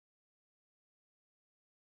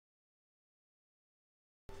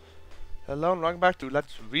Hello and welcome back to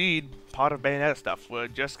Let's Read part of Bayonetta stuff. We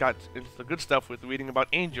just got into the good stuff with reading about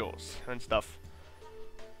angels and stuff.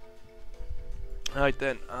 Alright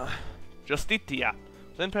then, Justitia.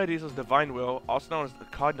 Within Paradiso's divine will, also known as the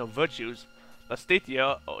cardinal virtues,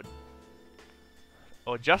 Justitia,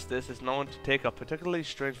 or justice, is known to take a particularly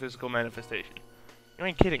strange physical manifestation. You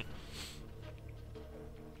ain't kidding.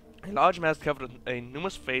 A large mass covered with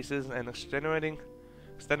numerous faces and extenuating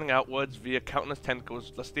extending outwards via countless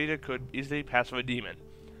tentacles, Justitia could easily pass for a demon.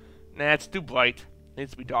 Nah, it's too bright. It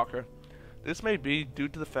needs to be darker. This may be due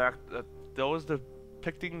to the fact that those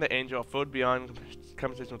depicting the angel are filled beyond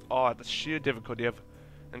conversation with awe at the sheer difficulty of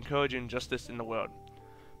encouraging justice in the world.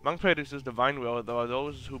 Among Paradiso's divine will, there are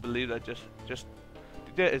those who believe that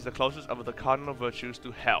Justitia is the closest of the cardinal virtues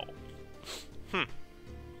to hell.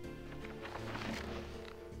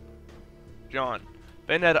 John.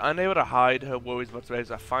 Bayonetta, unable to hide her worries about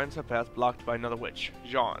Teresa, finds her path blocked by another witch,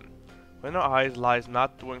 Jean. Within her eyes lies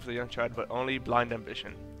not the wing for the young child, but only blind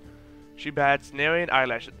ambition. She bats nary an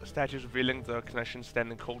eyelash at the statues revealing the connection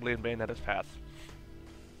standing coldly in Bayonetta's path.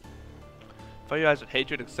 Fill your eyes with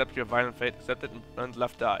hatred, accept your violent fate, accept it and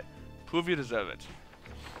left eye. Prove you deserve it.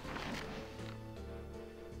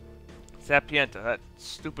 Sapienta, that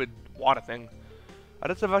stupid water thing.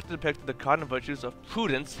 Others have depicted the cardinal virtues of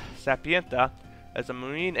prudence, Sapienta, as a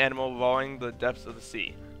marine animal roaring the depths of the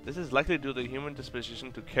sea. This is likely due to the human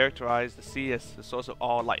disposition to characterize the sea as the source of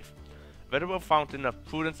all life, a veritable fountain of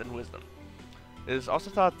prudence and wisdom. It is also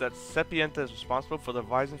thought that Sapienta is responsible for the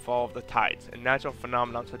rise and fall of the tides and natural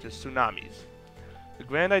phenomena such as tsunamis. The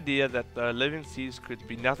grand idea that the living seas could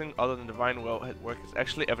be nothing other than divine will at work is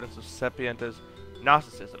actually evidence of Sapienta's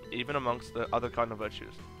narcissism, even amongst the other cardinal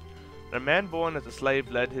virtues. When a man born as a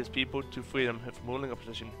slave led his people to freedom from ruling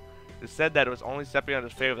opposition, it is said that it was only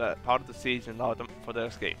Sapienta's favor that parted the seas and allowed them for their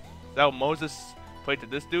escape. So Moses prayed to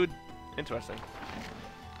this dude? Interesting.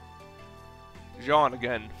 Jean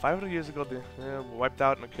again. 500 years ago, they were wiped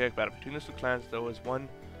out in a chaotic battle. Between the two clans, there was one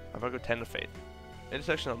of tender fate. The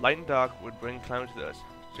intersection of light and dark would bring calamity to the earth.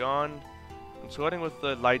 Jean, consorting with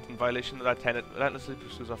the light in violation of that tenet, relentlessly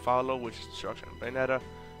pursues a follow which is destruction. Bayonetta,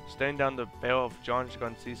 staring down the barrel of John's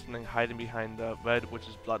gun, sees something hiding behind the red, which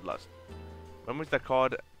is bloodlust. Memories that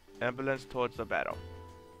called ambulance towards the battle.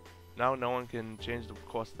 Now no one can change the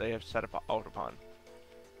course they have set out upon.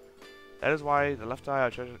 That is why the left eye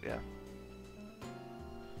are treasured. Yeah.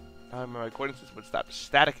 Now my recording system would stop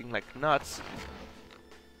staticking like nuts.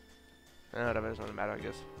 Whatever, it doesn't really matter, I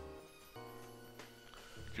guess.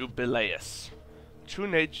 Jubileus. The true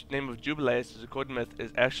name of Jubileus, is according to myth,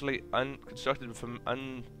 is actually constructed from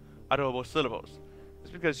unutterable syllables.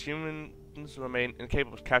 It's because humans remain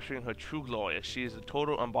incapable of capturing her true glory, as she is the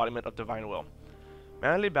total embodiment of divine will.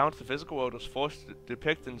 Manually bound to the physical world, was forced to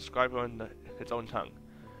depict and describe her in its own tongue.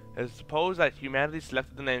 It is supposed that humanity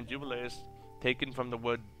selected the name Jubileus, taken from the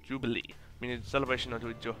word jubilee, meaning celebration or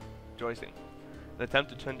rejoicing. An attempt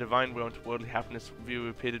to turn divine will into worldly happiness via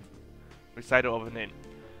repeated recital of a name.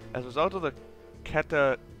 As a result of the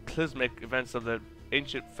cataclysmic events of the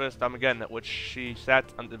ancient first Armageddon, at which she sat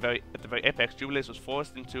at the very apex, Jubileus was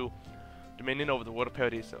forced into dominion over the world of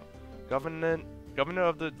Paradiso. Governor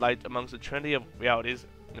of the light amongst the trinity of realities,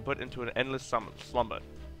 and put into an endless slumber. It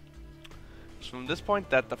was from this point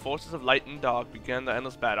that the forces of light and dark began the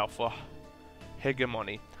endless battle for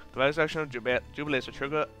hegemony. The resurrection of Jubileus would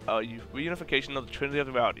trigger a reunification of the trinity of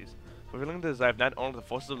the realities, fulfilling the desire of not only the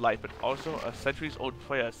forces of light, but also a centuries-old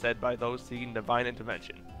prayer said by those seeking divine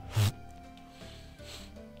intervention.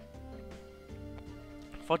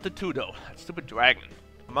 Fortitudo, that stupid dragon.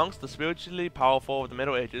 Amongst the spiritually powerful of the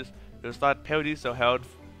Middle Ages, it was thought Paradiso held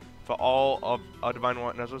for all of our divine will,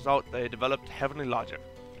 and as a result, they developed heavenly logic.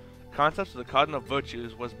 The concept of the cardinal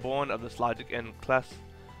virtues was born of this logic and classes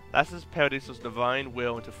Paradiso's divine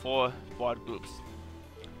will into four broad groups.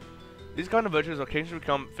 These cardinal virtues occasionally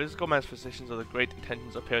become physical manifestations of the great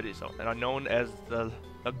intentions of Paradiso, and are known as the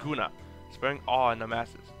Laguna, spurring awe in the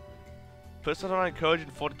masses. Personifying courage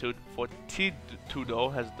and fortitude,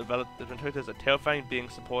 Fortitudo has been portrayed as a terrifying being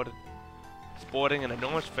sporting an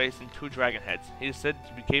enormous face and two dragon heads. He is said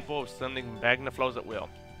to be capable of sending magna flows at will.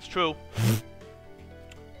 It's true.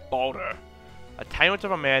 Balder. A tyrant of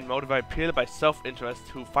a man motivated purely by self-interest,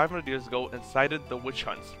 who 500 years ago incited the witch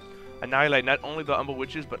hunts, annihilate not only the Umber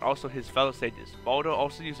witches but also his fellow sages. Balder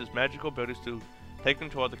also uses magical abilities to take them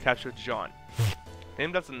toward the capture of Jean.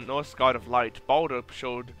 Named after the Norse god of light, Balder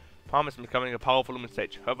showed promise in becoming a powerful human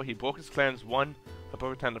sage. However, he broke his clan's one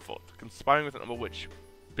perfect tenderfold, conspiring with an Umber witch,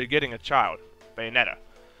 begetting a child, Bayonetta.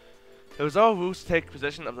 It was all rules to take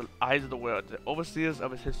possession of the eyes of the world, the overseers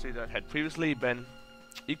of his history that had previously been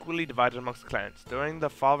equally divided amongst the clans. During the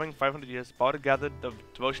following 500 years, Balder gathered the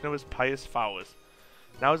devotion of his pious followers.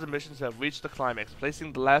 Now his ambitions have reached the climax,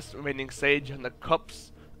 placing the last remaining sage on the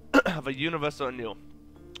cups of a universal anew.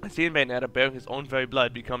 He and Bayonetta, bearing his own very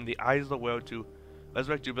blood, become the eyes of the world to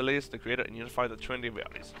resurrect Jubileus, the creator, and unify the Trinity of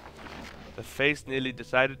realities. The face nearly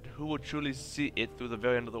decided who will truly see it through the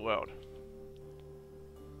very end of the world.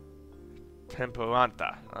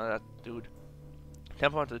 Temperanta. That dude.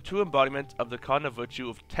 Temperanta, the true embodiment of the cardinal virtue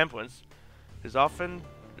of temperance, is often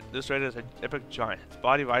illustrated as an epic giant, its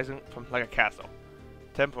body rising from like a castle.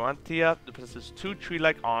 Temperantia possesses two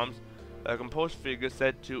tree-like arms, a composed figure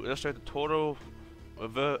said to illustrate the total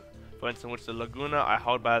reverence in which the Laguna are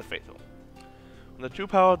held by the faithful. When the true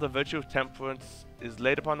power of the virtue of temperance is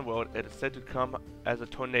laid upon the world, it is said to come as a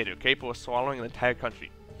tornado, capable of swallowing an entire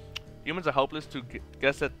country. Humans are helpless to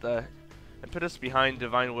guess at the impetus behind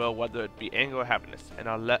divine will, whether it be anger or happiness, and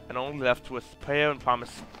are only left with prayer and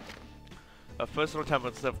promise of personal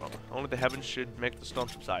temperance. Only the heavens should make the storm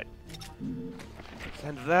subside. That's the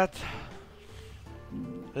end of that.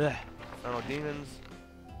 Final demons.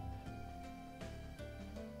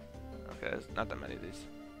 Okay, there's not that many of these.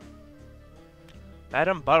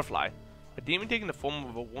 Madame Butterfly. A demon taking the form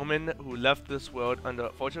of a woman who left this world under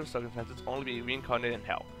fortunate circumstances only to be reincarnated in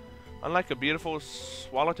hell. Unlike a beautiful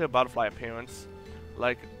swallowtail butterfly appearance,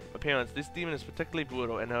 this demon is particularly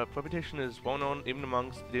brutal, and her reputation is well known even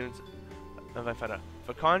amongst the demons of Bayonetta.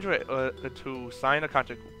 For conjurer to sign a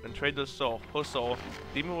contract and trade her soul,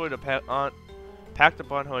 demon would pact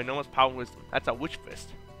upon her enormous power and wisdom. That's a witch fist.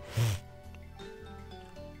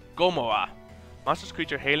 Gomorrah. Monstrous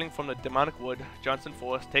creature hailing from the demonic wood, Johnson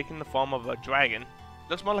Forest, taking the form of a dragon.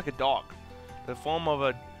 Looks more like a dog. The form of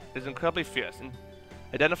a is incredibly fierce, and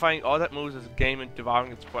identifying all that moves as game and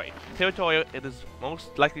devouring its prey. Territorial, it is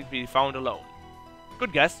most likely to be found alone.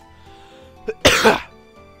 Good guess.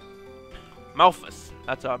 Malphus.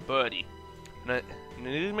 That's our birdie. An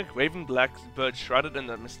enigmatic raven black bird shrouded in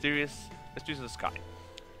the mysteries of the sky.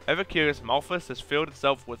 Ever curious, Malphus has filled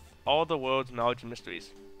itself with all the world's knowledge and mysteries.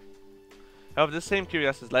 However, this same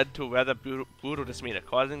curiosity has led to a rather brutal demeanor,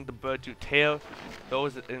 causing the bird to tear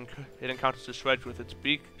those it encounters to shreds with its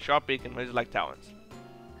sharp beak and razor-like talons.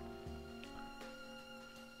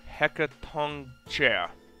 Hecatoncheir.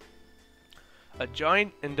 A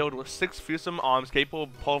giant endowed with 6 fearsome arms capable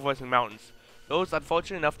of pulverizing mountains. Those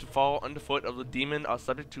unfortunate enough to fall underfoot of the demon are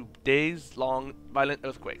subject to days-long violent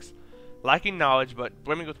earthquakes. Lacking knowledge but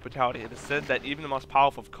brimming with brutality, it is said that even the most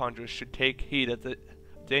powerful of conjurers should take heed at the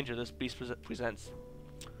danger this beast presents.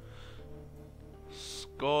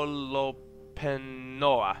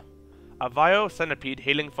 Scolopenoa. A vile centipede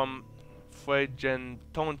hailing from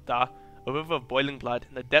Fregentonta, a river of boiling blood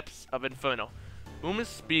in the depths of Inferno. Rumors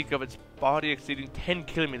speak of its body exceeding 10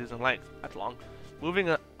 kilometers in length. That's long.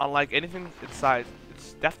 Moving unlike anything its size,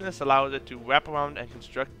 its deftness allows it to wrap around and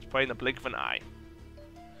construct its prey in the blink of an eye.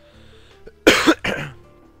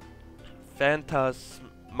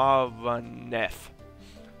 Phantasmaraneth.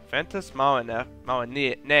 Phantasmaranea.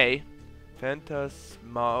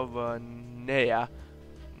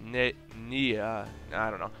 I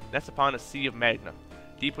don't know. That's upon a sea of magma,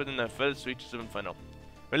 deep within the furthest reaches of Inferno.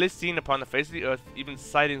 Rarely seen upon the face of the earth, even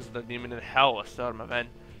sightings of the demon in hell are seldom event,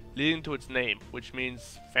 leading to its name, which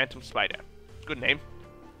means Phantom Spider. Good name.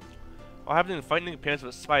 While having the frightening appearance of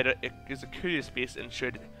a spider, it is a curious beast, and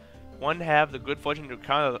should one have the good fortune to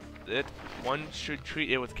encounter it, one should treat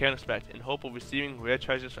it with care and respect, in hope of receiving rare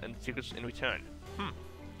treasures and secrets in return.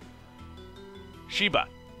 Sheba.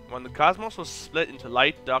 When the cosmos was split into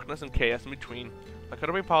light, darkness, and chaos in between, the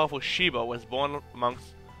incredibly powerful Sheba was born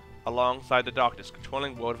alongside the darkness,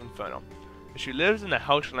 controlling world of Inferno. She lives in the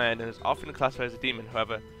Hellish Land and is often classified as a demon.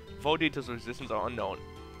 However, full details of existence are unknown.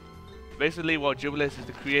 Basically, while Jubileus is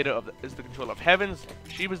the creator is the controller of heavens,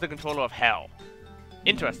 Sheba is the controller of hell.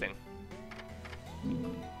 Interesting.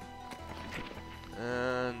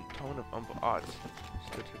 And Tone of Umber Arts.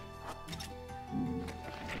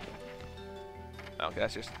 Okay,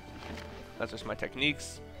 that's just my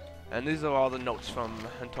techniques. And these are all the notes from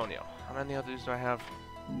Antonio. How many others do I have?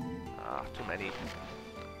 Too many.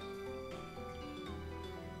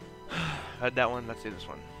 Had that one, let's see this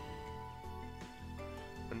one.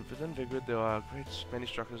 When within Vigrid, there are many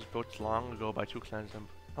structures built long ago by 2 clans. How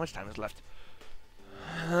much time is left?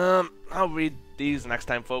 I'll read these next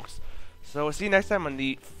time, folks. So we'll see you next time on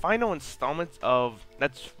the final installment of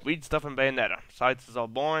Let's Read Stuff in Bayonetta. Besides, this is all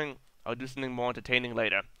boring. I'll do something more entertaining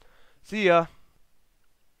later. See ya!